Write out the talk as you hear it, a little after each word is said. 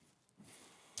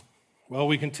Well,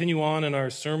 we continue on in our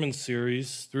sermon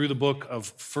series through the book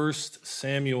of 1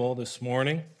 Samuel this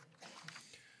morning,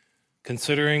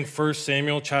 considering 1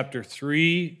 Samuel chapter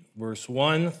 3, verse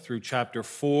 1 through chapter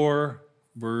 4,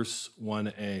 verse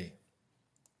 1a.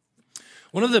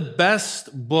 One of the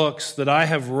best books that I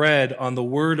have read on the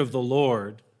word of the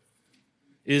Lord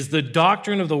is The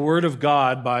Doctrine of the Word of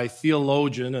God by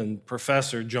theologian and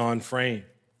professor John Frame.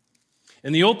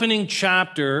 In the opening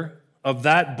chapter of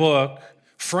that book,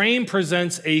 Frame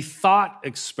presents a thought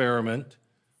experiment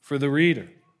for the reader.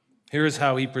 Here is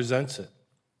how he presents it.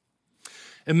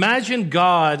 Imagine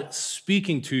God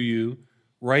speaking to you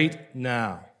right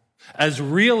now, as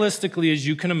realistically as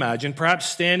you can imagine, perhaps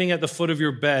standing at the foot of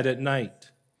your bed at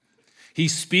night. He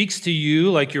speaks to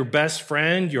you like your best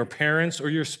friend, your parents,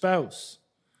 or your spouse.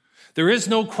 There is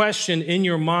no question in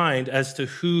your mind as to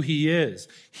who he is.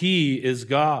 He is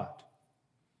God.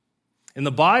 In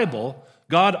the Bible,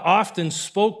 God often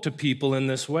spoke to people in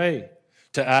this way,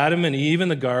 to Adam and Eve in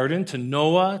the garden, to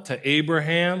Noah, to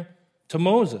Abraham, to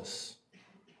Moses.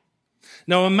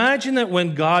 Now imagine that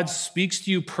when God speaks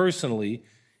to you personally,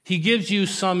 he gives you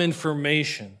some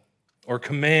information or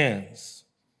commands.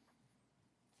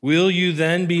 Will you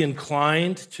then be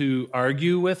inclined to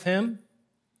argue with him?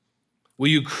 Will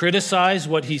you criticize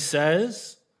what he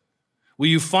says? Will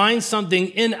you find something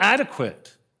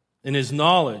inadequate in his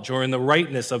knowledge or in the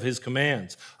rightness of his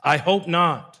commands? I hope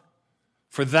not,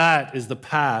 for that is the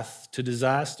path to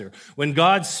disaster. When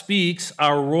God speaks,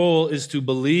 our role is to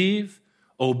believe,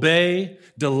 obey,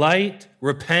 delight,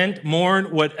 repent,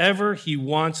 mourn, whatever he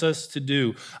wants us to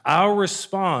do. Our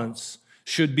response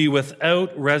should be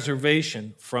without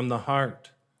reservation from the heart.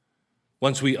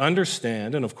 Once we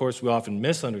understand, and of course we often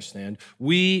misunderstand,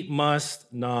 we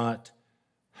must not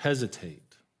hesitate.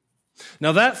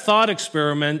 Now, that thought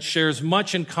experiment shares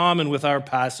much in common with our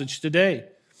passage today.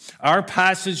 Our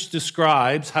passage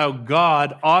describes how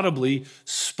God audibly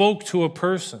spoke to a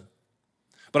person.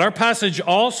 But our passage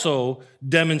also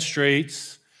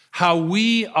demonstrates how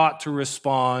we ought to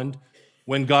respond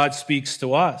when God speaks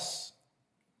to us.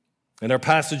 And our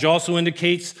passage also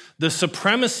indicates the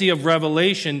supremacy of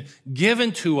revelation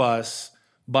given to us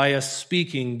by a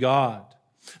speaking God.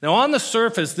 Now, on the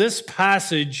surface, this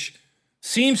passage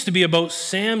seems to be about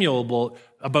Samuel,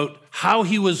 about how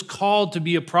he was called to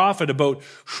be a prophet, about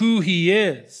who he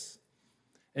is.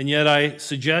 And yet I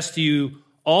suggest to you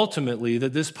ultimately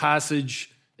that this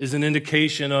passage is an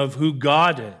indication of who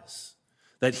God is,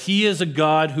 that he is a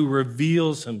God who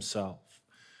reveals himself.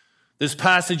 This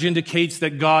passage indicates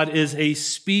that God is a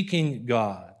speaking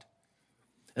God.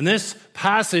 And this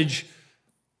passage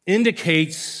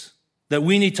indicates that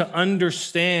we need to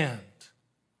understand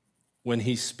when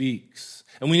he speaks.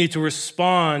 And we need to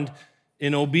respond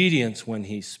in obedience when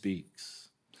he speaks.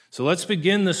 So let's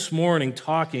begin this morning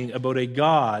talking about a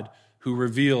God who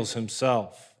reveals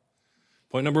himself.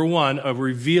 Point number 1, a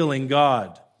revealing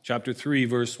God. Chapter 3,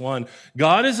 verse 1.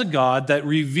 God is a God that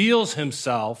reveals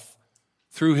himself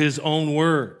through his own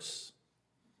words.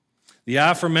 The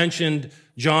aforementioned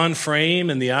John Frame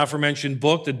in the aforementioned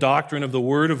book, The Doctrine of the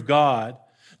Word of God,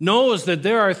 knows that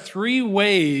there are 3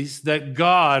 ways that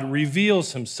God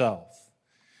reveals himself.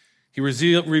 He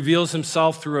reveals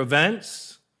himself through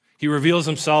events, he reveals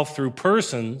himself through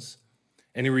persons,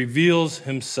 and he reveals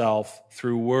himself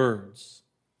through words.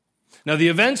 Now, the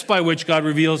events by which God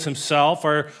reveals himself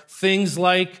are things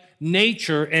like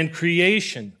nature and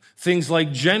creation, things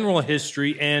like general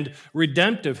history and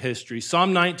redemptive history.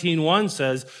 Psalm 19:1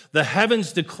 says, "The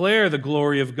heavens declare the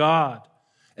glory of God,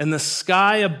 and the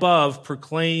sky above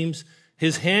proclaims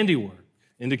his handiwork,"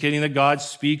 indicating that God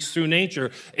speaks through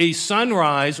nature. A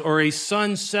sunrise or a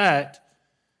sunset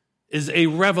is a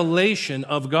revelation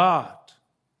of God,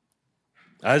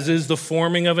 as is the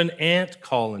forming of an ant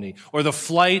colony or the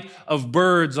flight of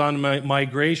birds on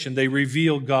migration. They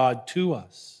reveal God to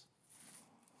us.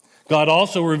 God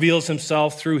also reveals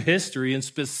himself through history, and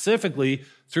specifically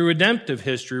through redemptive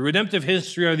history. Redemptive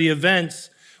history are the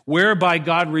events whereby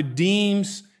God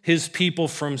redeems his people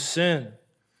from sin.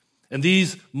 And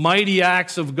these mighty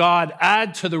acts of God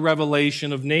add to the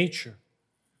revelation of nature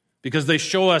because they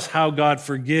show us how God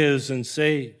forgives and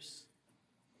saves.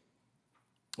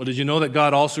 Well, did you know that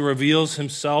God also reveals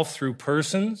himself through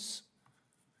persons?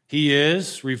 He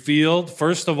is revealed,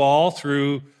 first of all,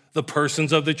 through the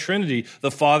persons of the Trinity,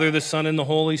 the Father, the Son, and the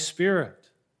Holy Spirit.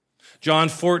 John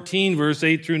 14, verse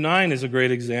 8 through 9 is a great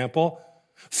example.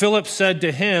 Philip said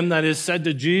to him, that is, said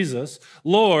to Jesus,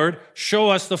 "Lord, show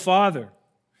us the Father,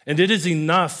 and it is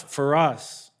enough for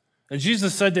us." And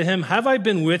Jesus said to him, "Have I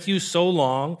been with you so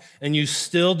long, and you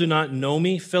still do not know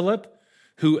me, Philip?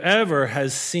 Whoever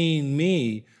has seen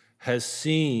me has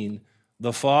seen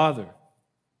the Father.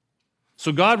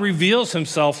 So God reveals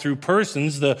himself through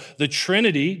persons, the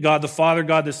Trinity, God the Father,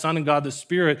 God the Son, and God the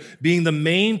Spirit, being the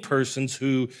main persons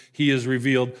who he is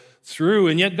revealed through.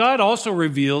 And yet God also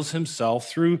reveals himself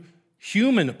through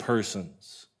human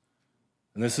persons.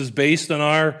 And this is based on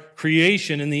our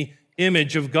creation in the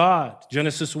image of God.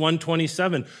 Genesis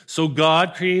 1:27. So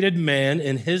God created man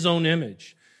in his own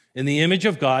image. In the image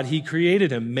of God, he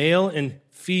created him. Male and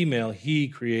female, he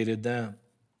created them.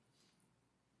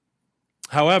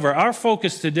 However, our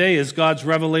focus today is God's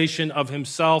revelation of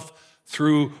himself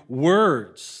through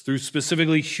words, through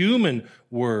specifically human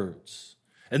words.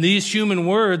 And these human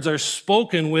words are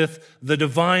spoken with the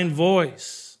divine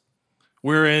voice,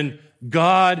 wherein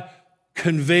God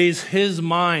conveys his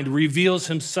mind, reveals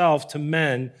himself to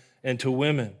men and to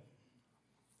women.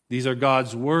 These are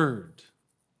God's word,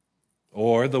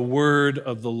 or the word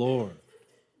of the Lord.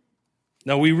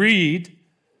 Now we read,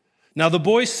 now the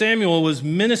boy Samuel was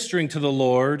ministering to the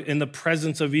Lord in the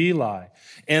presence of Eli,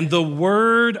 and the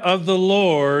word of the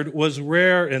Lord was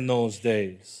rare in those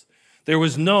days. There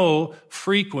was no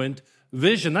frequent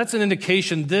vision. That's an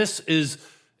indication this is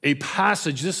a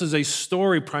passage, this is a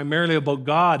story primarily about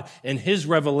God and his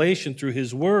revelation through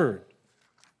his word.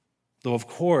 Though, of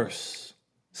course,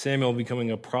 Samuel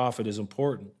becoming a prophet is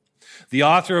important. The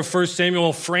author of 1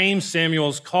 Samuel frames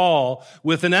Samuel's call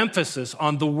with an emphasis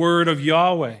on the word of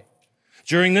Yahweh.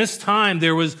 During this time,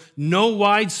 there was no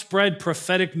widespread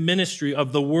prophetic ministry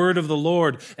of the word of the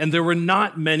Lord, and there were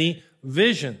not many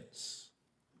visions.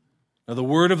 Now, the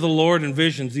word of the Lord and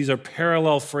visions, these are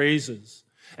parallel phrases,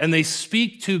 and they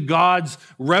speak to God's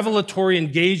revelatory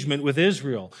engagement with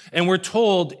Israel. And we're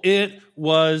told it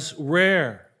was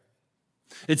rare.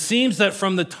 It seems that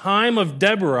from the time of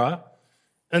Deborah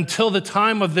until the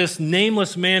time of this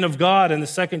nameless man of God in the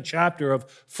second chapter of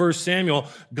 1 Samuel,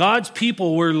 God's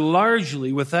people were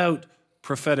largely without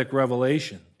prophetic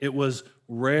revelation. It was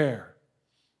rare.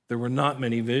 There were not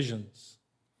many visions.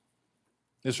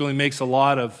 This really makes a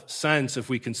lot of sense if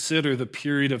we consider the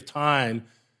period of time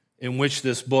in which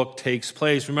this book takes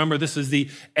place. Remember, this is the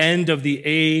end of the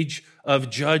age of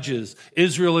Judges.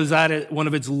 Israel is at one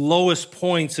of its lowest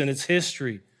points in its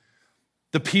history.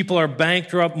 The people are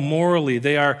bankrupt morally.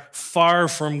 They are far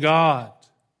from God.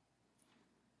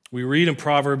 We read in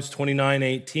Proverbs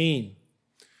 29:18,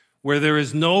 where there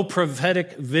is no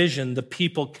prophetic vision, the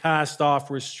people cast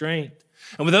off restraint.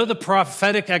 And without the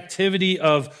prophetic activity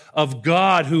of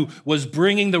God, who was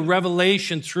bringing the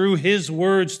revelation through his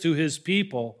words to his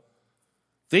people,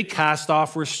 they cast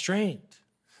off restraint.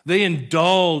 They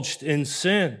indulged in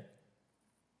sin,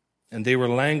 and they were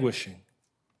languishing.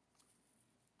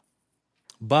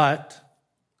 But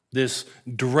this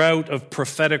drought of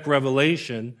prophetic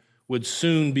revelation would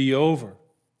soon be over.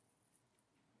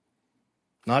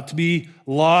 Not to be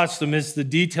lost amidst the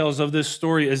details of this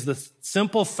story is the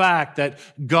simple fact that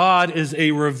God is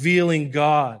a revealing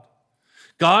God.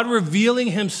 God revealing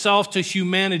himself to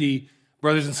humanity,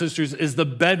 brothers and sisters, is the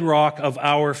bedrock of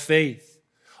our faith.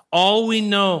 All we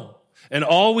know and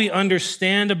all we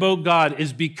understand about God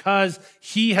is because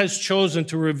he has chosen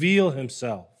to reveal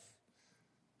himself.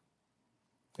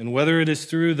 And whether it is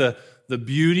through the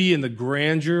beauty and the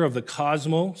grandeur of the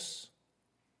cosmos,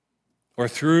 or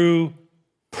through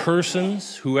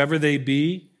persons, whoever they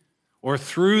be, or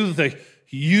through the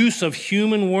use of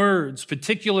human words,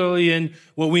 particularly in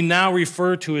what we now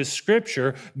refer to as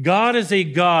Scripture, God is a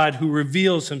God who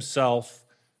reveals himself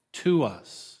to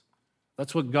us.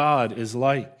 That's what God is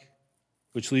like,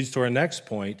 which leads to our next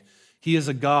point. He is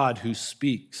a God who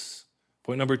speaks.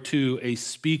 Point number 2, a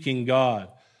speaking God.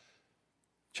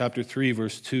 Chapter 3,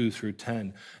 verse 2 through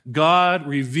 10. God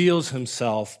reveals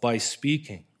himself by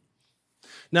speaking.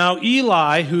 Now,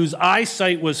 Eli, whose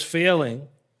eyesight was failing,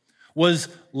 was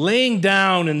laying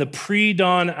down in the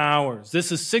pre-dawn hours.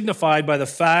 This is signified by the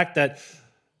fact that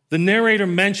the narrator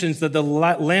mentions that the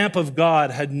lamp of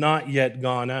God had not yet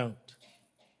gone out.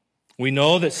 We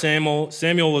know that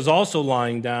Samuel was also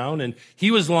lying down, and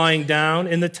he was lying down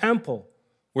in the temple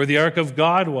where the ark of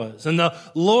God was. And the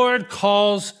Lord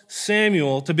calls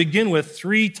Samuel to begin with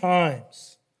 3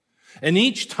 times. And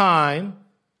each time,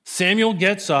 Samuel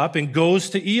gets up and goes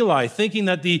to Eli, thinking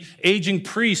that the aging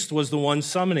priest was the one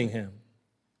summoning him.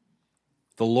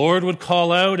 The Lord would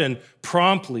call out, and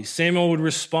promptly Samuel would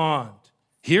respond,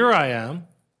 "Here I am."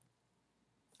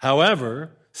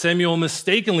 However, Samuel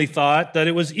mistakenly thought that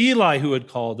it was Eli who had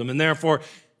called him, and therefore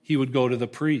he would go to the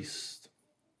priest.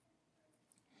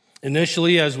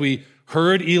 Initially, as we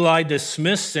heard, Eli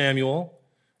dismissed Samuel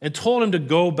and told him to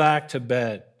go back to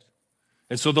bed.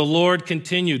 And so the Lord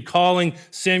continued, calling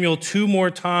Samuel 2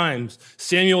 more times,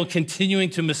 Samuel continuing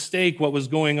to mistake what was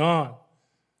going on.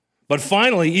 But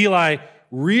finally, Eli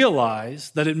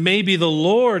realized that it may be the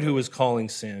Lord who is calling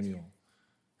Samuel.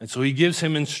 And so he gives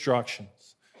him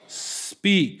instructions.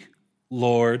 Speak,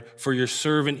 Lord, for your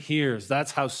servant hears.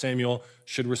 That's how Samuel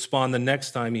should respond the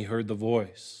next time he heard the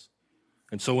voice.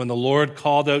 And so when the Lord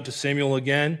called out to Samuel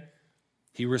again,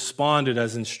 he responded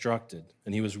as instructed,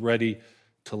 and he was ready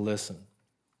to listen.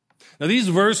 Now, these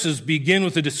verses begin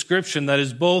with a description that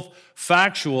is both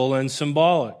factual and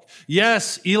symbolic.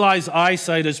 Yes, Eli's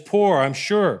eyesight is poor, I'm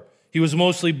sure. He was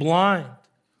mostly blind.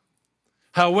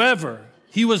 However,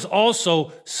 he was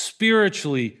also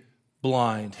spiritually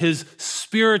blind. His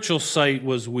spiritual sight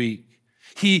was weak.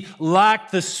 He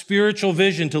lacked the spiritual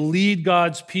vision to lead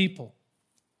God's people.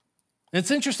 And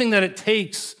it's interesting that it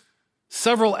takes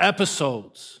several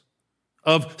episodes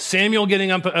of Samuel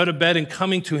getting up out of bed and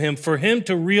coming to him for him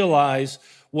to realize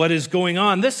what is going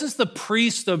on. This is the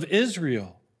priest of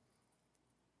Israel.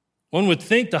 One would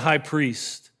think the high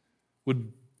priest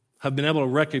would have been able to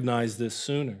recognize this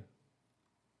sooner.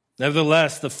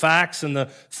 Nevertheless, the facts and the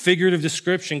figurative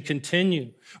description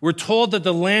continue. We're told that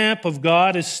the lamp of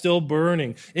God is still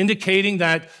burning, indicating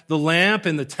that the lamp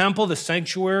in the temple, the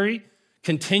sanctuary,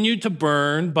 continued to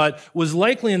burn, but was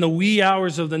likely in the wee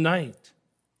hours of the night.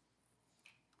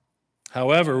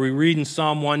 However, we read in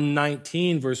Psalm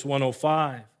 119, verse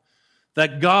 105,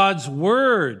 that God's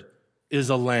word is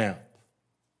a lamp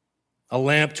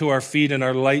to our feet and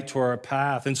our light to our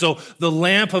path. And so the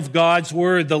lamp of God's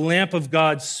word, the lamp of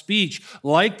God's speech,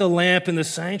 like the lamp in the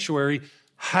sanctuary,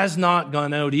 has not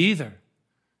gone out either.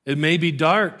 It may be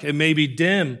dark, it may be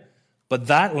dim, but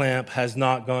that lamp has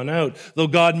not gone out. Though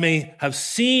God may have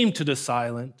seemed to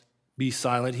be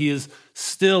silent, he is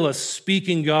still a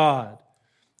speaking God.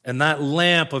 And that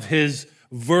lamp of his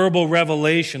verbal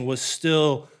revelation was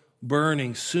still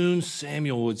burning. Soon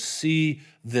Samuel would see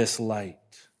this light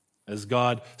as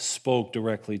God spoke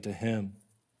directly to him.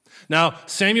 Now,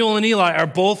 Samuel and Eli are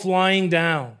both lying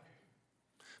down.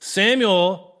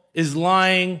 Samuel is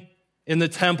lying in the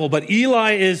temple, but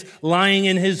Eli is lying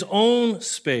in his own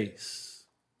space.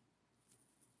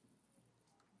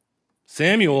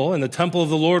 Samuel in the temple of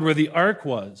the Lord where the ark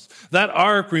was. That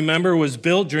ark, remember, was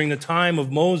built during the time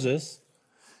of Moses.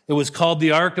 It was called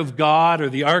the Ark of God or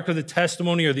the Ark of the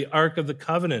Testimony or the Ark of the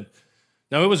Covenant.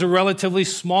 Now, it was a relatively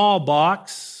small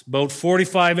box, about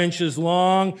 45 inches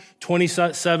long,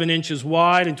 27 inches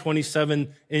wide, and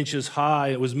 27 inches high.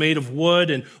 It was made of wood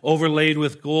and overlaid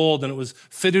with gold, and it was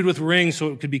fitted with rings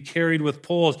so it could be carried with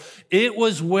poles. It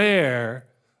was where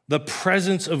the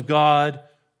presence of God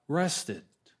rested.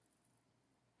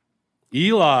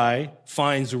 Eli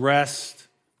finds rest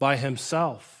by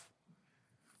himself,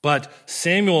 but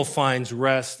Samuel finds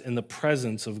rest in the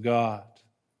presence of God.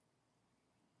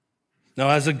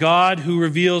 Now, as a God who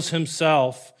reveals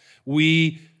himself,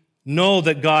 we know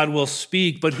that God will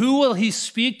speak, but who will he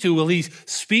speak to? Will he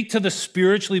speak to the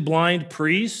spiritually blind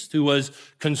priest who was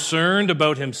concerned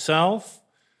about himself?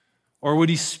 Or would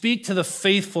he speak to the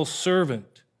faithful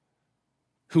servant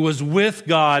who was with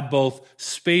God both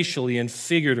spatially and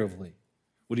figuratively?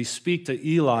 Would he speak to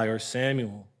Eli or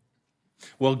Samuel?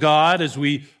 Well, God, as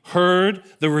we heard,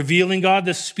 the revealing God,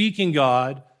 the speaking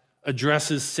God,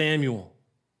 addresses Samuel.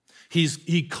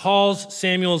 He calls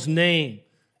Samuel's name,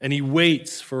 and he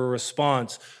waits for a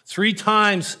response. 3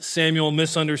 times Samuel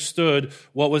misunderstood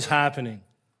what was happening,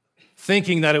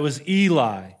 thinking that it was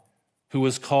Eli who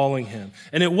was calling him.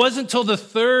 And it wasn't until the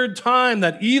 3rd time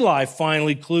that Eli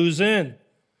finally clues in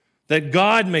that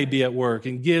God may be at work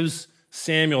and gives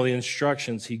Samuel the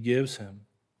instructions he gives him.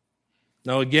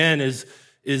 Now again, is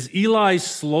Eli's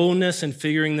slowness in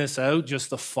figuring this out just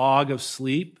the fog of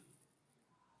sleep?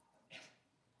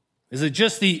 Is it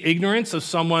just the ignorance of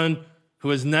someone who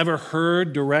has never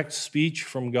heard direct speech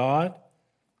from God?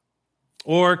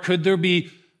 Or could there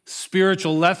be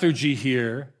spiritual lethargy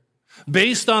here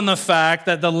based on the fact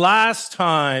that the last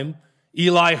time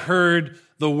Eli heard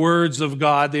the words of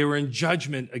God, they were in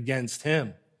judgment against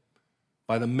him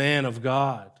by the man of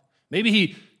God?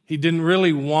 Maybe he didn't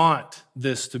really want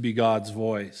this to be God's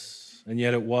voice, and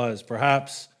yet it was.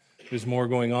 Perhaps there's more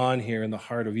going on here in the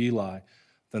heart of Eli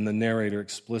than the narrator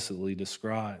explicitly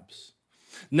describes.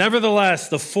 Nevertheless,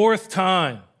 the 4th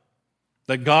time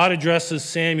that God addresses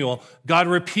Samuel, God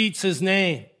repeats his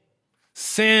name,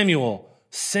 Samuel,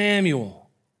 Samuel.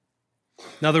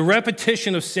 Now, the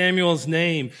repetition of Samuel's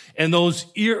name and those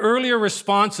earlier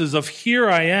responses of "here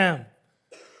I am"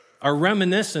 are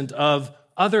reminiscent of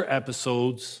other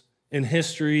episodes in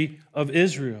history of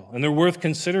Israel, and they're worth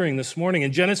considering this morning.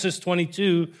 In Genesis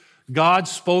 22, God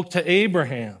spoke to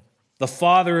Abraham, the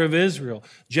father of Israel.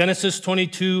 Genesis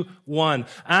 22:1.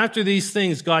 After these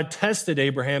things, God tested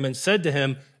Abraham and said to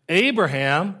him,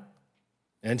 Abraham,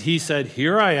 and he said,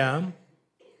 here I am.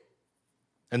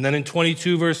 And then in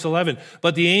 22 verse 11,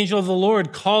 but the angel of the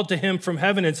Lord called to him from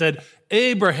heaven and said,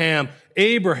 Abraham,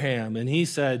 Abraham. And he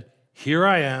said, here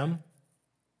I am.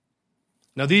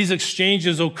 Now these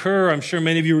exchanges occur, I'm sure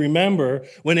many of you remember,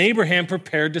 when Abraham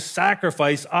prepared to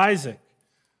sacrifice Isaac.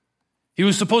 He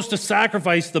was supposed to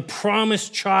sacrifice the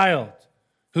promised child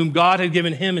whom God had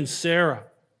given him and Sarah.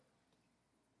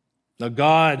 Now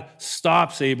God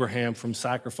stops Abraham from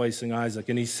sacrificing Isaac,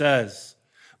 and he says,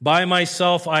 by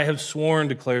myself I have sworn,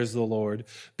 declares the Lord,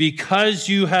 because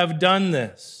you have done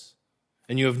this,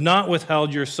 and you have not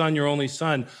withheld your son, your only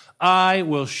son, I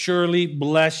will surely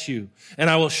bless you, and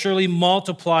I will surely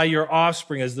multiply your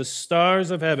offspring as the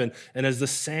stars of heaven and as the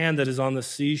sand that is on the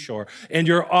seashore. And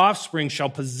your offspring shall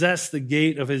possess the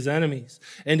gate of his enemies.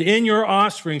 And in your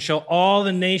offspring shall all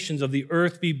the nations of the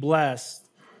earth be blessed,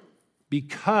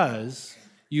 because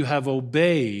you have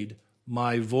obeyed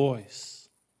my voice.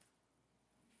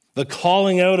 The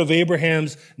calling out of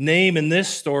Abraham's name in this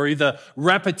story, the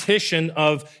repetition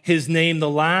of his name the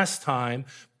last time,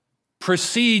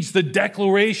 precedes the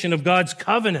declaration of God's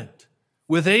covenant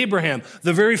with Abraham,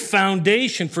 the very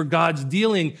foundation for God's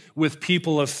dealing with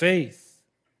people of faith.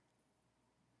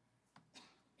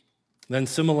 Then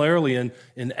similarly,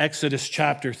 in Exodus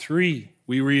chapter 3,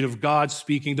 we read of God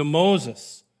speaking to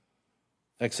Moses.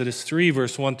 Exodus 3,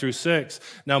 verse 1 through 6.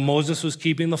 Now Moses was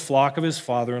keeping the flock of his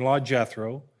father-in-law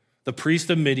Jethro, the priest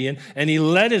of Midian, and he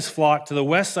led his flock to the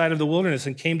west side of the wilderness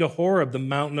and came to Horeb, the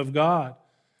mountain of God.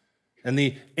 And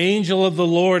the angel of the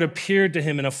Lord appeared to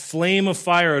him in a flame of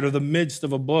fire out of the midst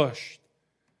of a bush.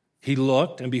 He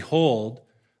looked, and behold,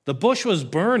 the bush was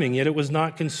burning, yet it was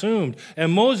not consumed.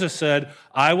 And Moses said,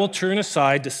 I will turn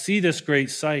aside to see this great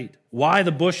sight, why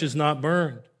the bush is not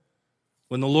burned.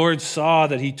 When the Lord saw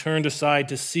that he turned aside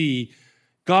to see,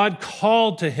 God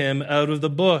called to him out of the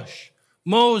bush,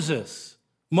 Moses,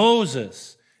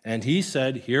 Moses. And he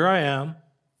said, here I am.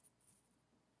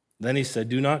 Then he said,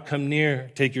 do not come near.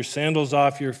 Take your sandals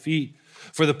off your feet,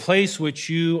 for the place which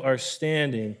you are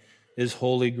standing is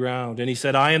holy ground. And he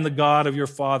said, I am the God of your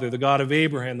father, the God of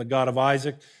Abraham, the God of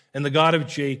Isaac, and the God of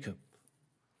Jacob.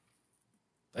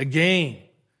 Again,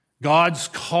 God's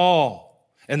call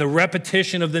and the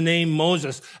repetition of the name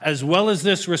Moses, as well as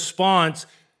this response,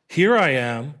 here I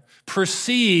am,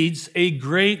 precedes a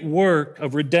great work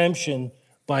of redemption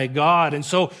by God. And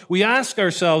so we ask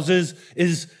ourselves,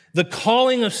 is the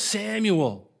calling of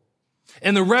Samuel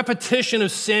and the repetition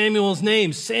of Samuel's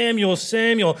name, Samuel,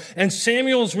 Samuel, and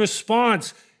Samuel's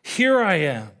response, here I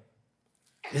am,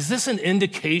 is this an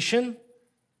indication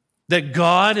that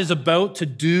God is about to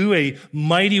do a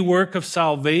mighty work of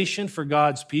salvation for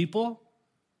God's people?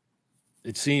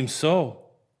 It seems so.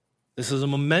 This is a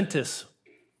momentous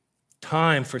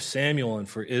time for Samuel and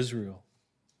for Israel.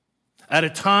 At a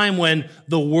time when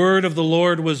the word of the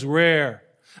Lord was rare,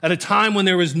 at a time when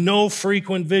there was no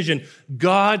frequent vision,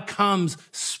 God comes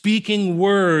speaking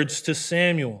words to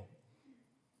Samuel.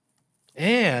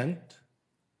 And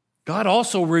God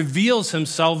also reveals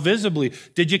himself visibly.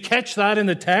 Did you catch that in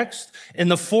the text? In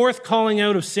the fourth calling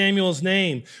out of Samuel's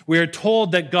name, we are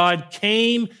told that God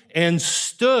came and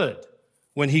stood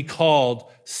when he called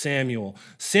Samuel.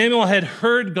 Samuel had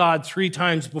heard God 3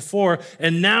 times before,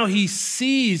 and now he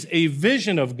sees a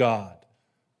vision of God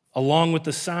along with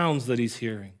the sounds that he's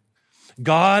hearing.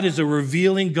 God is a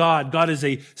revealing God. God is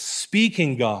a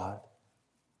speaking God.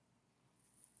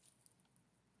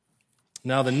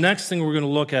 Now, the next thing we're going to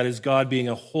look at is God being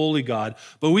a holy God.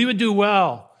 But we would do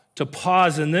well to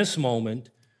pause in this moment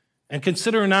and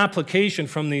consider an application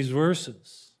from these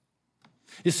verses.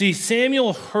 You see,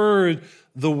 Samuel heard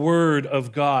the word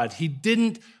of God. He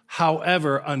didn't,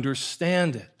 however,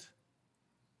 understand it.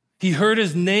 He heard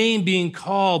his name being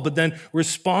called, but then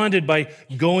responded by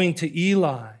going to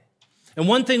Eli. And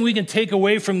one thing we can take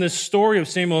away from this story of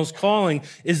Samuel's calling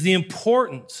is the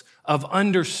importance of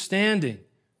understanding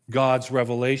God's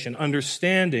revelation,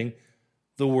 understanding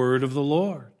the word of the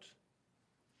Lord.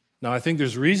 Now, I think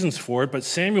there's reasons for it, but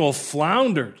Samuel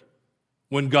floundered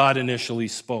when God initially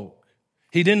spoke.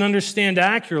 He didn't understand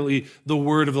accurately the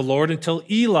word of the Lord until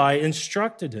Eli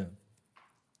instructed him.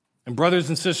 And brothers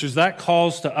and sisters, that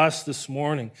calls to us this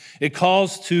morning. It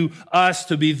calls to us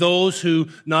to be those who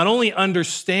not only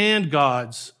understand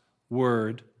God's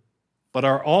word, but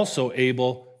are also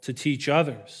able to teach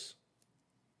others.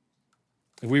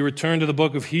 If we return to the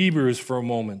book of Hebrews for a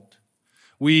moment,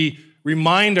 we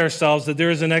remind ourselves that there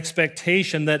is an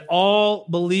expectation that all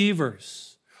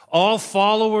believers, all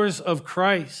followers of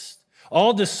Christ,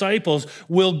 all disciples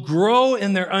will grow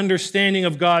in their understanding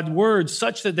of God's word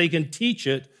such that they can teach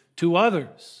it to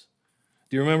others.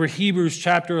 Do you remember Hebrews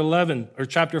chapter 11 or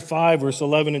chapter 5, verse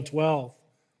 11 and 12?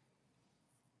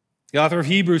 The author of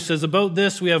Hebrews says, about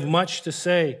this we have much to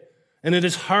say, and it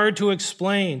is hard to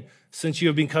explain since you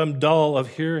have become dull of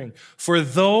hearing. For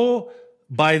though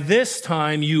by this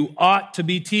time you ought to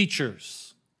be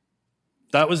teachers,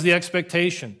 that was the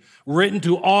expectation, written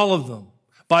to all of them.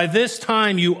 By this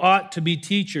time you ought to be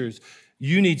teachers.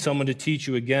 You need someone to teach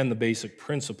you again the basic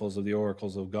principles of the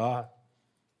oracles of God.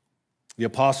 The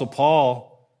Apostle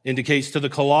Paul indicates to the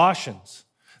Colossians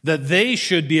that they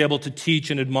should be able to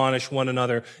teach and admonish one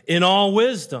another in all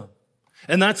wisdom.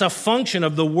 And that's a function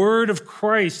of the word of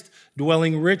Christ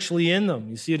dwelling richly in them.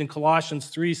 You see it in Colossians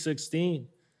 3:16.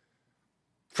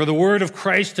 For the word of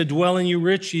Christ to dwell in you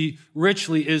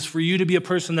richly is for you to be a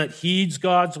person that heeds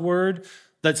God's word,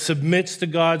 that submits to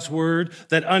God's word,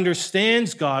 that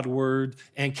understands God's word,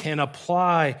 and can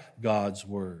apply God's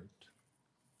word.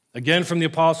 Again, from the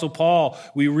Apostle Paul,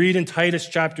 we read in Titus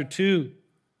chapter 2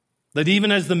 that even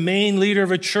as the main leader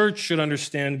of a church should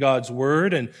understand God's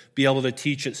word and be able to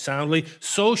teach it soundly,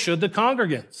 so should the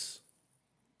congregants.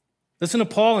 Listen to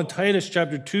Paul in Titus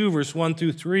chapter 2, verse 1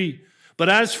 through 3. But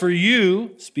as for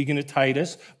you, speaking to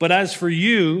Titus, but as for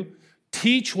you,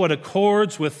 teach what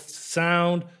accords with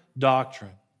sound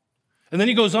doctrine. And then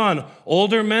he goes on,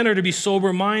 older men are to be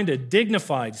sober-minded,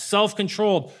 dignified,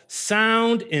 self-controlled,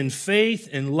 sound in faith,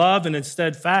 in love, and in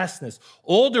steadfastness.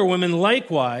 Older women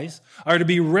likewise are to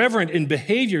be reverent in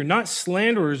behavior, not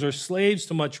slanderers or slaves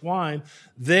to much wine.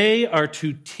 They are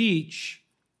to teach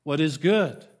what is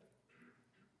good.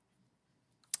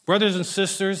 Brothers and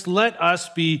sisters, let us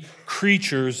be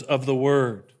creatures of the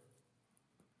word.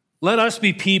 Let us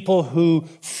be people who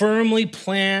firmly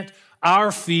plant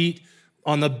our feet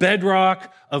on the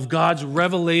bedrock of God's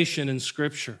revelation in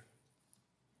Scripture.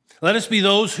 Let us be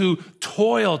those who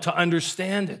toil to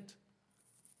understand it.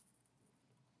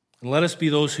 And let us be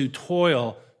those who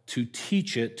toil to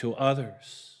teach it to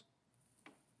others.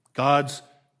 God's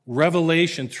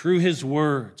revelation through his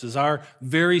words is our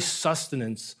very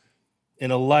sustenance in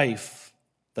a life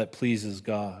that pleases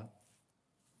God.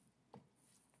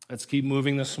 Let's keep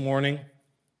moving this morning.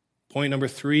 Point number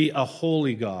 3, a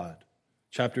holy God.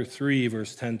 Chapter 3,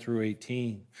 verse 10 through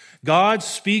 18. God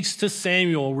speaks to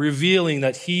Samuel, revealing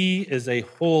that he is a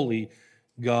holy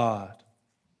God.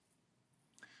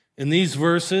 In these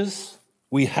verses,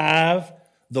 we have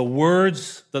the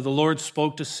words that the Lord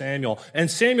spoke to Samuel and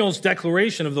Samuel's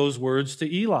declaration of those words to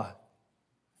Eli.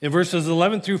 In verses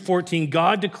 11 through 14,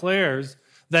 God declares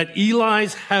that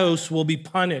Eli's house will be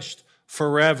punished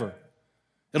forever.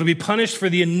 It'll be punished for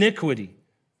the iniquity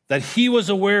that he was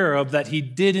aware of that he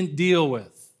didn't deal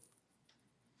with.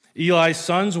 Eli's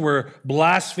sons were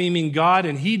blaspheming God,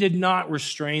 and he did not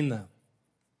restrain them.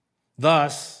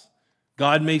 Thus,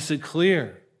 God makes it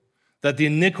clear that the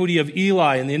iniquity of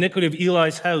Eli and the iniquity of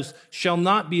Eli's house shall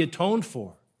not be atoned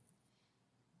for.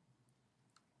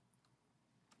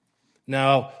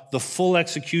 Now, the full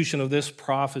execution of this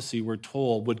prophecy, we're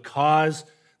told, would cause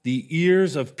the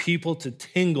ears of people to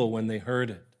tingle when they heard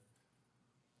it.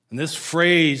 And this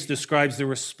phrase describes the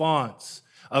response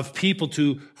of people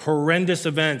to horrendous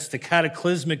events, to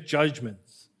cataclysmic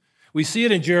judgments. We see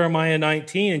it in Jeremiah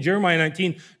 19. In Jeremiah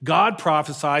 19, God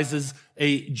prophesies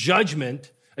a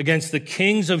judgment against the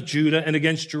kings of Judah and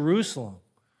against Jerusalem,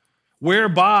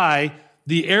 whereby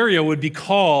the area would be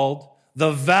called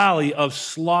the Valley of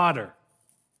Slaughter.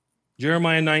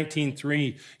 Jeremiah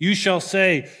 19:3, you shall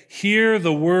say, hear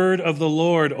the word of the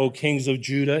Lord, O kings of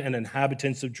Judah and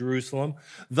inhabitants of Jerusalem.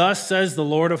 Thus says the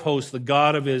Lord of hosts, the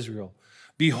God of Israel.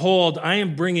 Behold, I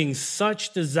am bringing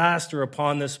such disaster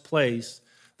upon this place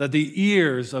that the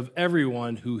ears of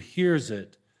everyone who hears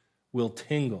it will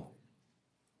tingle.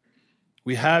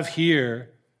 We have here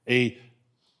a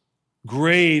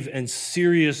grave and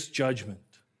serious judgment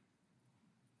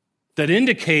that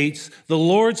indicates the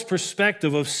Lord's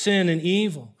perspective of sin and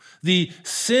evil. The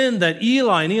sin that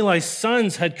Eli and Eli's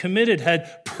sons had committed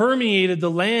had permeated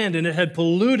the land and it had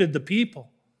polluted the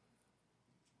people.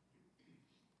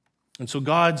 And so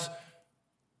God's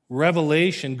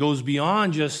revelation goes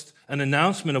beyond just an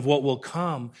announcement of what will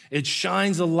come. It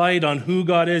shines a light on who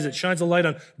God is. It shines a light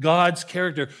on God's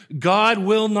character. God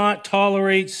will not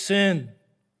tolerate sin,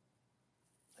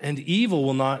 and evil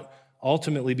will not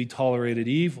ultimately be tolerated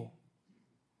evil.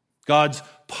 God's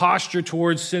posture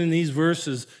towards sin in these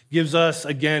verses gives us,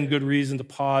 again, good reason to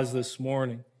pause this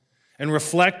morning and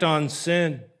reflect on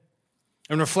sin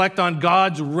and reflect on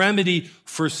God's remedy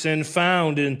for sin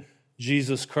found in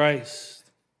Jesus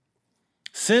Christ.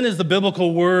 Sin is the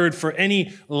biblical word for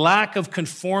any lack of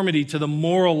conformity to the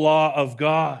moral law of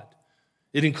God.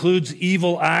 It includes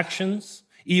evil actions,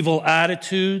 evil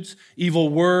attitudes, evil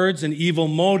words, and evil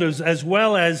motives, as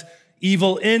well as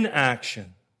evil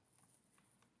inaction.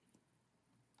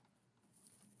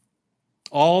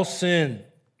 All sin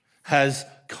has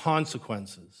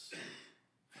consequences.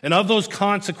 And of those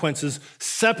consequences,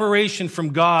 separation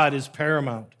from God is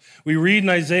paramount. We read in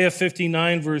Isaiah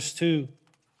 59, verse 2,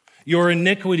 "Your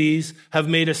iniquities have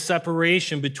made a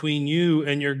separation between you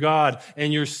and your God,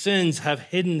 and your sins have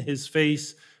hidden his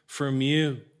face from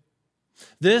you."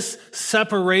 This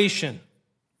separation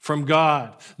from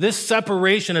God, this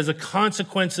separation as a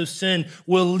consequence of sin,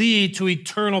 will lead to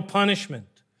eternal punishment,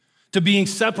 to being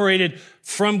separated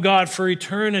from God for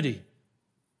eternity.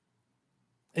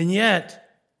 And yet,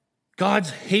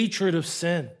 God's hatred of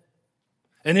sin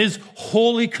and his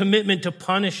holy commitment to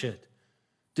punish it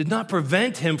did not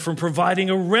prevent him from providing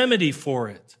a remedy for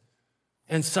it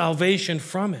and salvation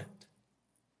from it.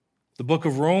 The book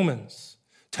of Romans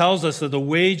tells us that the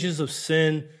wages of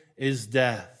sin is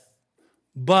death,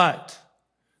 but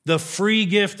the free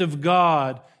gift of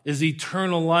God is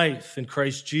eternal life in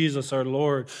Christ Jesus our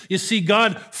Lord. You see,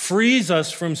 God frees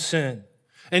us from sin,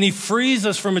 and he frees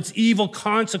us from its evil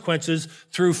consequences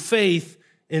through faith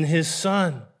in his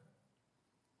Son.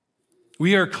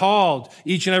 We are called,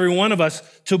 each and every one of us,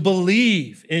 to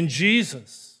believe in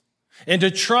Jesus and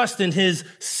to trust in his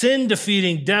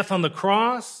sin-defeating death on the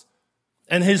cross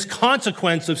and his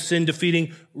consequence of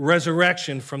sin-defeating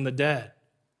resurrection from the dead.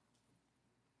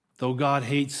 Though God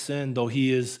hates sin, though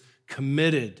he is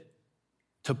committed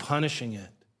to punishing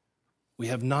it, we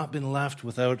have not been left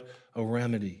without a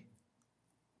remedy.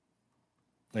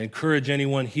 I encourage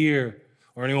anyone here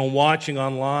or anyone watching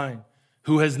online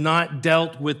who has not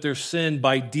dealt with their sin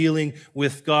by dealing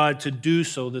with God to do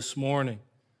so this morning.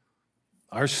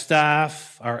 Our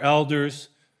staff, our elders,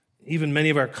 even many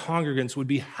of our congregants would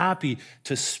be happy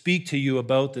to speak to you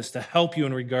about this, to help you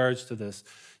in regards to this.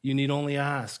 You need only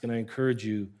ask, and I encourage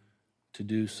you to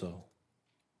do so.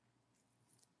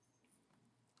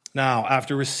 Now,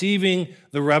 after receiving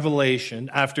the revelation,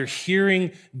 after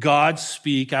hearing God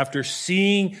speak, after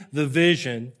seeing the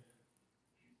vision,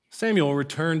 Samuel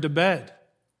returned to bed.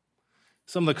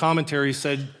 Some of the commentaries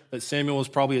said that Samuel was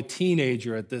probably a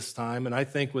teenager at this time, and I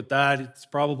think with that, it's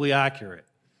probably accurate.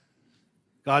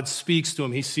 God speaks to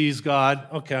him. He sees God.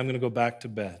 Okay, I'm going to go back to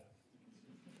bed.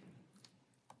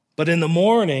 But in the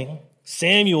morning,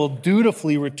 Samuel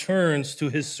dutifully returns to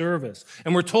his service.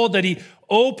 And we're told that he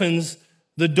opens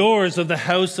the doors of the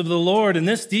house of the Lord. And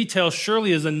this detail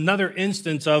surely is another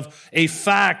instance of a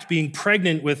fact being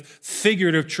pregnant with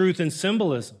figurative truth and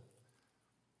symbolism.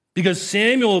 Because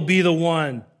Samuel will be the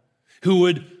one who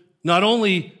would not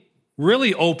only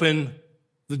really open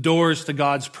the doors to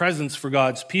God's presence for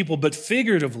God's people, but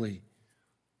figuratively,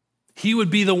 he would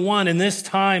be the one in this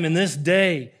time, in this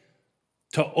day,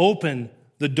 to open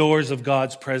the doors of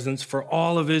God's presence for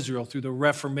all of Israel through the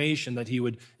reformation that he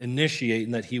would initiate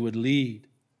and that he would lead.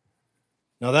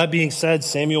 Now, that being said,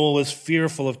 Samuel was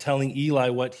fearful of telling Eli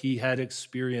what he had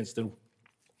experienced and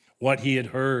what he had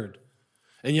heard.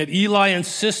 And yet Eli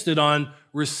insisted on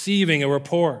receiving a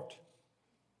report.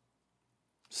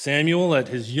 Samuel, at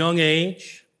his young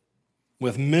age,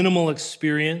 with minimal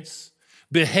experience,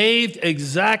 behaved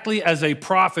exactly as a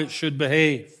prophet should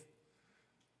behave.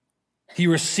 He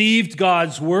received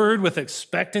God's word with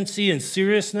expectancy and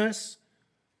seriousness,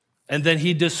 and then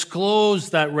he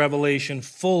disclosed that revelation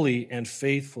fully and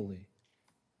faithfully.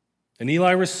 And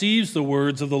Eli receives the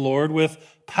words of the Lord with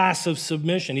passive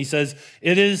submission. He says,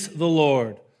 "It is the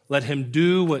Lord. Let him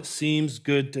do what seems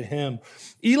good to him."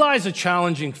 Eli is a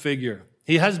challenging figure.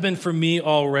 He has been for me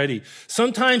already.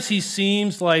 Sometimes he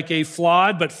seems like a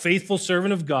flawed but faithful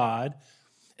servant of God,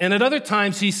 and at other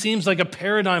times he seems like a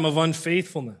paradigm of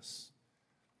unfaithfulness.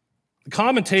 The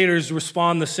commentators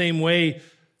respond the same way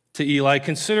to Eli.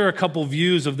 Consider a couple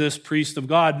views of this priest of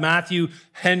God. Matthew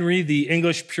Henry, the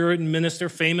English Puritan minister,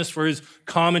 famous for his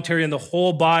commentary on the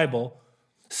whole Bible,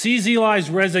 sees Eli's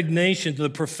resignation to the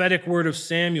prophetic word of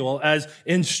Samuel as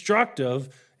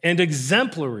instructive and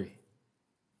exemplary,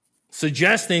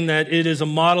 suggesting that it is a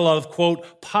model of,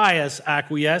 quote, pious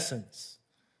acquiescence.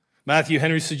 Matthew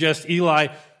Henry suggests Eli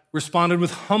responded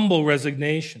with humble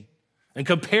resignation and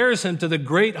compares him to the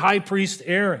great high priest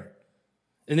Aaron,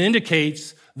 and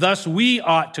indicates, thus we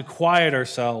ought to quiet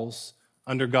ourselves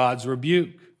under God's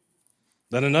rebuke.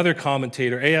 Then another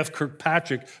commentator, A.F.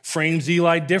 Kirkpatrick, frames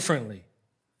Eli differently.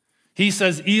 He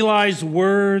says Eli's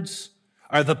words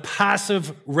are the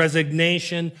passive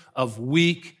resignation of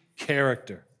weak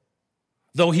character.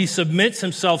 Though he submits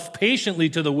himself patiently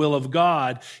to the will of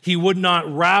God, he would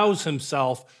not rouse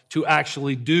himself to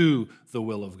actually do the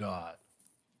will of God.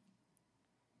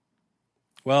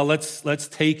 Well, let's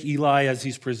take Eli as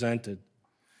he's presented.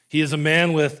 He is a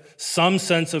man with some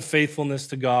sense of faithfulness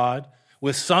to God,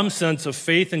 with some sense of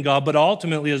faith in God, but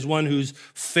ultimately as one whose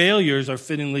failures are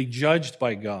fittingly judged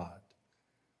by God.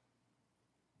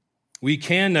 We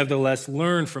can nevertheless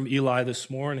learn from Eli this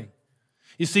morning.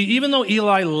 You see, even though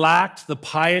Eli lacked the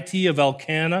piety of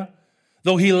Elkanah,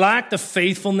 though he lacked the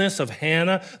faithfulness of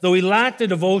Hannah, though he lacked the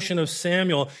devotion of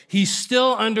Samuel, he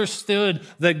still understood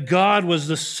that God was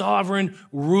the sovereign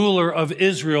ruler of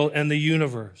Israel and the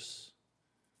universe.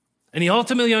 And he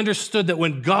ultimately understood that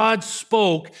when God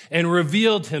spoke and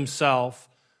revealed himself,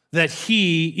 that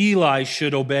he, Eli,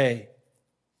 should obey.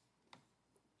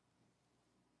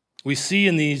 We see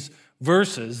in these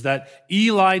verses that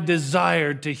Eli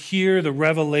desired to hear the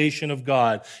revelation of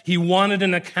God. He wanted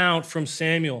an account from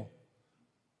Samuel.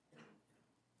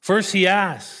 First, he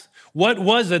asks, what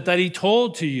was it that he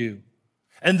told to you?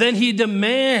 And then he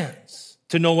demands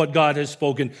to know what God has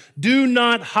spoken. Do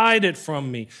not hide it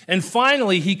from me. And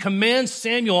finally, he commands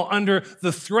Samuel under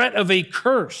the threat of a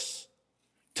curse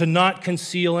to not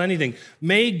conceal anything.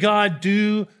 May God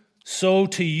do so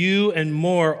to you and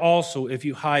more also if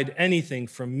you hide anything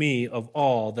from me of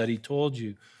all that he told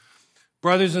you.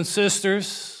 Brothers and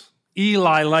sisters,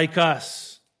 Eli, like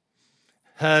us,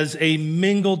 has a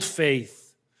mingled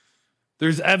faith.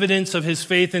 There's evidence of his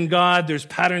faith in God. There's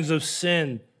patterns of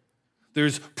sin.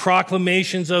 There's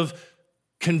proclamations of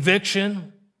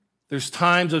conviction. There's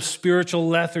times of spiritual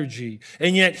lethargy.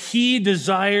 And yet he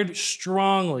desired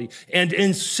strongly and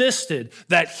insisted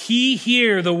that he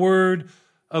hear the word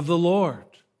of the Lord.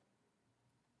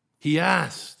 He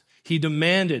asked, he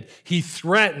demanded, he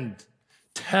threatened,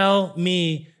 tell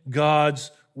me God's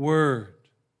word.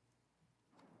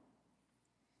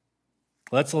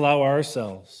 Let's allow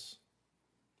ourselves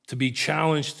to be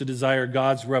challenged to desire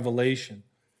God's revelation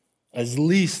as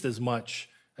least as much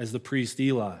as the priest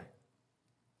Eli.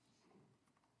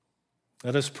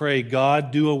 Let us pray,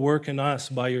 God, do a work in us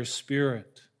by your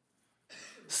Spirit,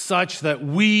 such that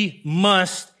we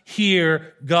must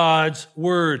hear God's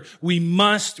word. We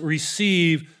must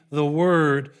receive the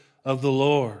word of the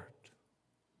Lord.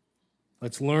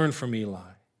 Let's learn from Eli.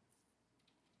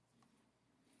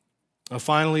 Now,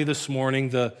 finally, this morning,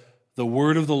 the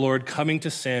word of the Lord coming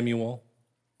to Samuel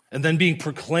and then being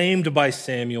proclaimed by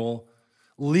Samuel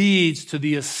leads to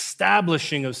the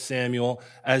establishing of Samuel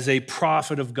as a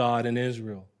prophet of God in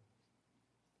Israel.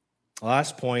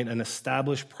 Last point, an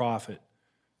established prophet.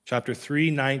 Chapter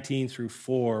 3, 19 through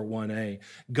 4, 1a.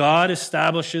 God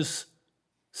establishes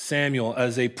Samuel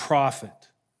as a prophet,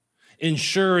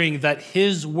 ensuring that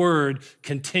his word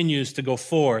continues to go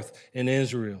forth in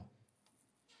Israel.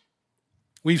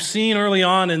 We've seen early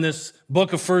on in this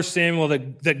book of 1 Samuel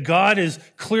that God is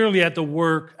clearly at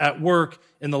work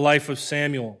in the life of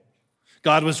Samuel.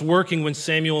 God was working when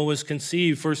Samuel was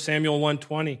conceived, 1 Samuel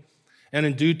 1:20. And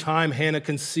in due time, Hannah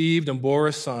conceived and bore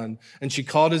a son, and she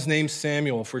called his name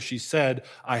Samuel, for she said,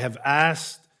 I have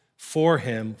asked for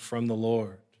him from the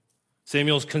Lord.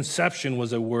 Samuel's conception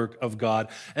was a work of God.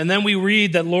 And then we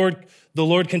read that the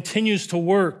Lord continues to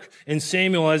work in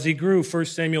Samuel as he grew,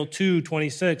 1 Samuel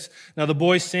 2:26. Now the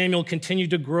boy Samuel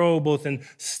continued to grow both in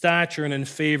stature and in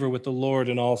favor with the Lord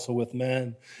and also with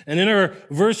men. And in our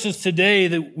verses today,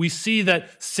 that we see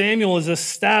that Samuel is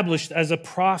established as a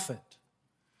prophet.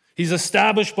 He's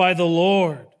established by the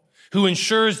Lord, who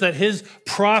ensures that his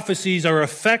prophecies are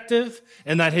effective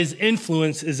and that his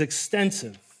influence is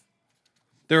extensive.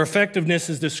 Their effectiveness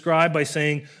is described by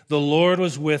saying, the Lord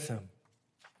was with him,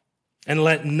 and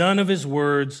let none of his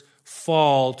words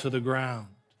fall to the ground.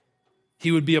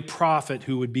 He would be a prophet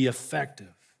who would be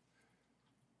effective.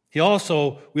 We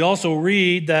also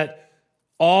read that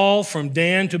all from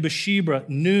Dan to Bathsheba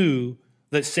knew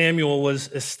that Samuel was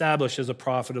established as a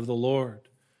prophet of the Lord.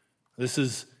 This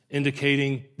is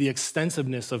indicating the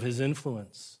extensiveness of his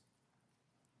influence.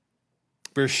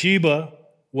 Beersheba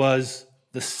was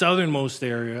the southernmost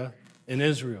area in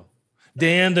Israel.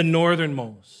 Dan, the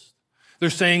northernmost. They're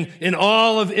saying in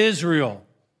all of Israel,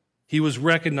 he was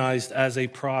recognized as a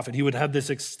prophet. He would have this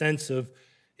extensive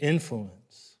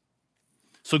influence.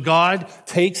 So God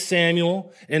takes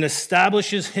Samuel and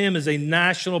establishes him as a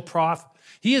national prophet.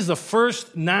 He is the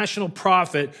first national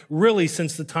prophet really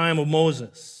since the time of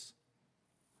Moses.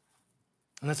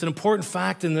 And that's an important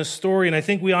fact in this story, and I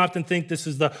think we often think this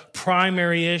is the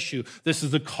primary issue. This is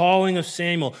the calling of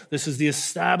Samuel. This is the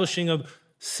establishing of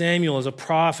Samuel as a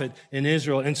prophet in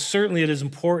Israel, and certainly it is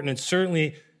important, and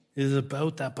certainly it is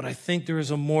about that, but I think there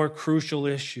is a more crucial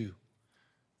issue.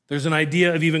 There's an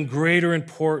idea of even greater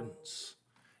importance,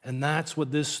 and that's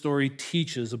what this story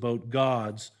teaches about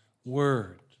God's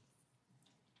word.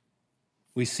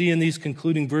 we see in these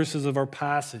concluding verses of our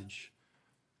passage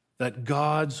that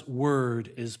God's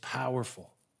word is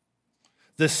powerful.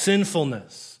 The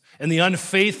sinfulness and the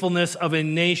unfaithfulness of a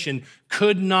nation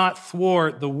could not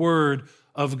thwart the word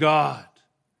of God.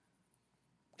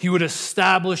 He would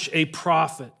establish a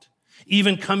prophet,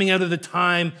 even coming out of the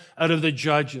time out of the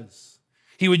judges.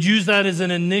 He would use that as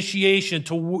an initiation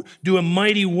to do a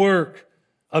mighty work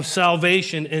of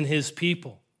salvation in his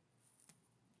people.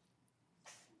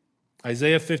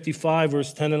 Isaiah 55,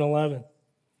 verse 10 and 11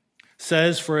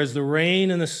 says, "For as the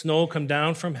rain and the snow come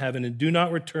down from heaven and do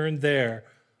not return there,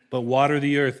 but water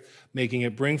the earth, making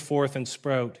it bring forth and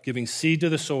sprout, giving seed to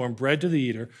the sower and bread to the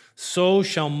eater, so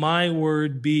shall my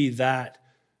word be that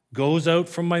goes out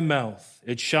from my mouth.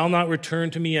 It shall not return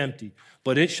to me empty,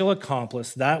 but it shall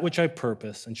accomplish that which I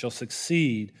purpose and shall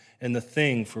succeed in the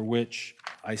thing for which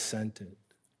I sent it."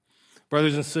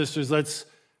 Brothers and sisters, let's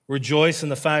rejoice in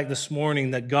the fact this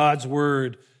morning that God's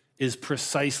word is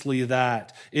precisely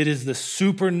that. It is the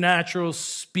supernatural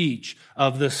speech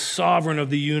of the sovereign of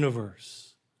the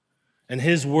universe. And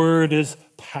his word is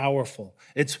powerful.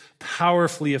 It's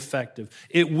powerfully effective.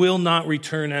 It will not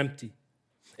return empty.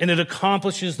 And it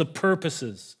accomplishes the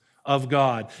purposes of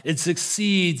God. It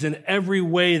succeeds in every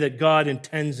way that God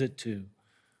intends it to.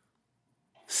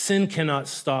 Sin cannot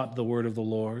stop the word of the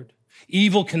Lord.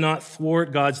 Evil cannot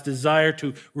thwart God's desire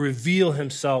to reveal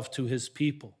himself to his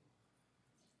people.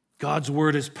 God's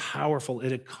word is powerful.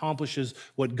 It accomplishes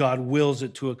what God wills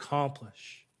it to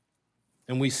accomplish.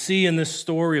 And we see in this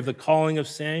story of the calling of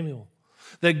Samuel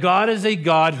that God is a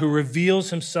God who reveals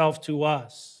himself to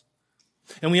us.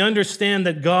 And we understand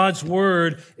that God's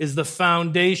word is the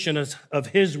foundation of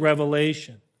his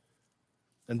revelation.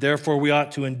 And therefore, we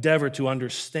ought to endeavor to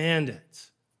understand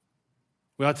it.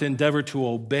 We ought to endeavor to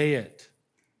obey it.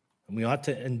 And we ought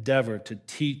to endeavor to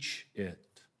teach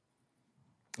it.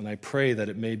 And I pray that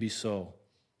it may be so.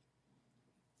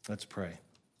 Let's pray.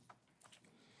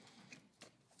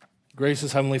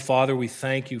 Gracious Heavenly Father, we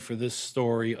thank you for this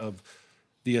story of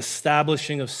the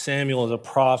establishing of Samuel as a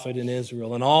prophet in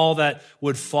Israel and all that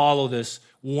would follow this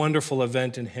wonderful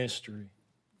event in history.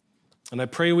 And I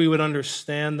pray we would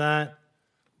understand that,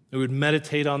 we would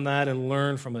meditate on that and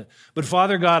learn from it. But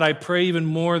Father God, I pray even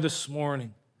more this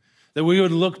morning that we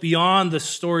would look beyond the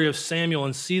story of Samuel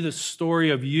and see the story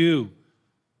of you,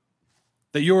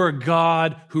 that you're a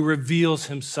God who reveals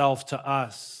himself to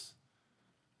us.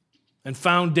 And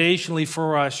foundationally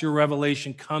for us, your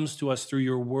revelation comes to us through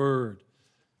your word.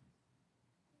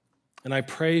 And I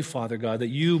pray, Father God, that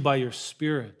you, by your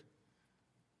Spirit,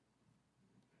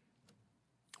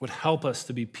 would help us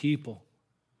to be people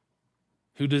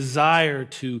who desire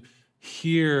to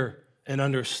hear and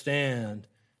understand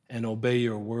and obey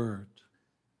your word.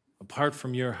 Apart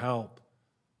from your help,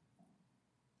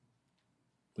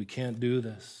 we can't do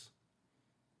this.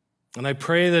 And I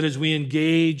pray that as we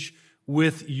engage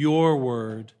with your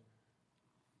word,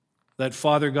 that,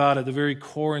 Father God, at the very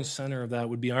core and center of that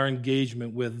would be our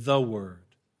engagement with the Word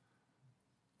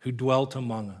who dwelt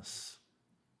among us.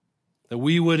 That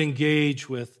we would engage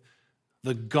with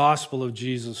the gospel of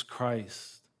Jesus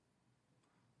Christ,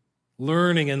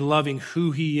 learning and loving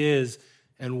who he is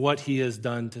and what he has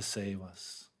done to save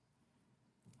us.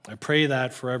 I pray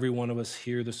that for every one of us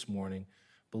here this morning,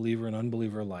 believer and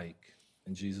unbeliever alike.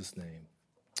 In Jesus' name,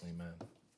 amen.